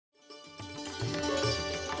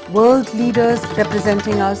world leaders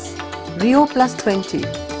representing us, Rio Plus 20,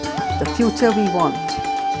 the future we want.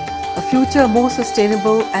 A future more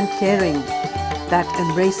sustainable and caring that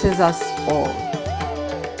embraces us all.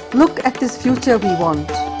 Look at this future we want.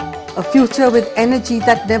 A future with energy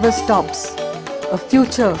that never stops. A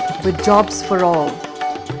future with jobs for all.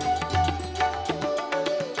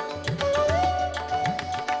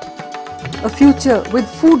 A future with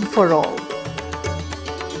food for all.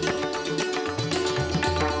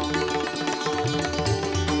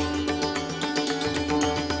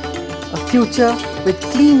 A future with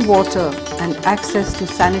clean water and access to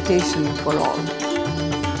sanitation for all.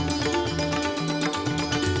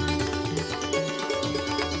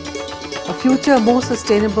 A future more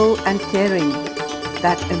sustainable and caring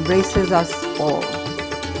that embraces us all.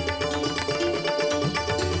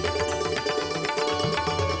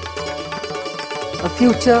 A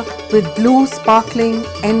future with blue, sparkling,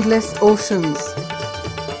 endless oceans.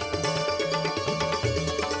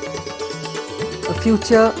 A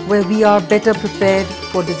future where we are better prepared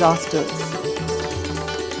for disasters.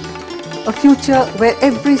 A future where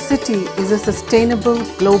every city is a sustainable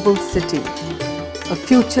global city. A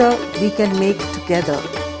future we can make together.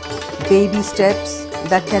 Baby steps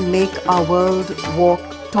that can make our world walk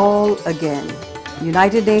tall again.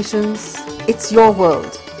 United Nations, it's your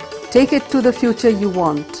world. Take it to the future you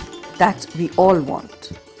want, that we all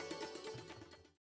want.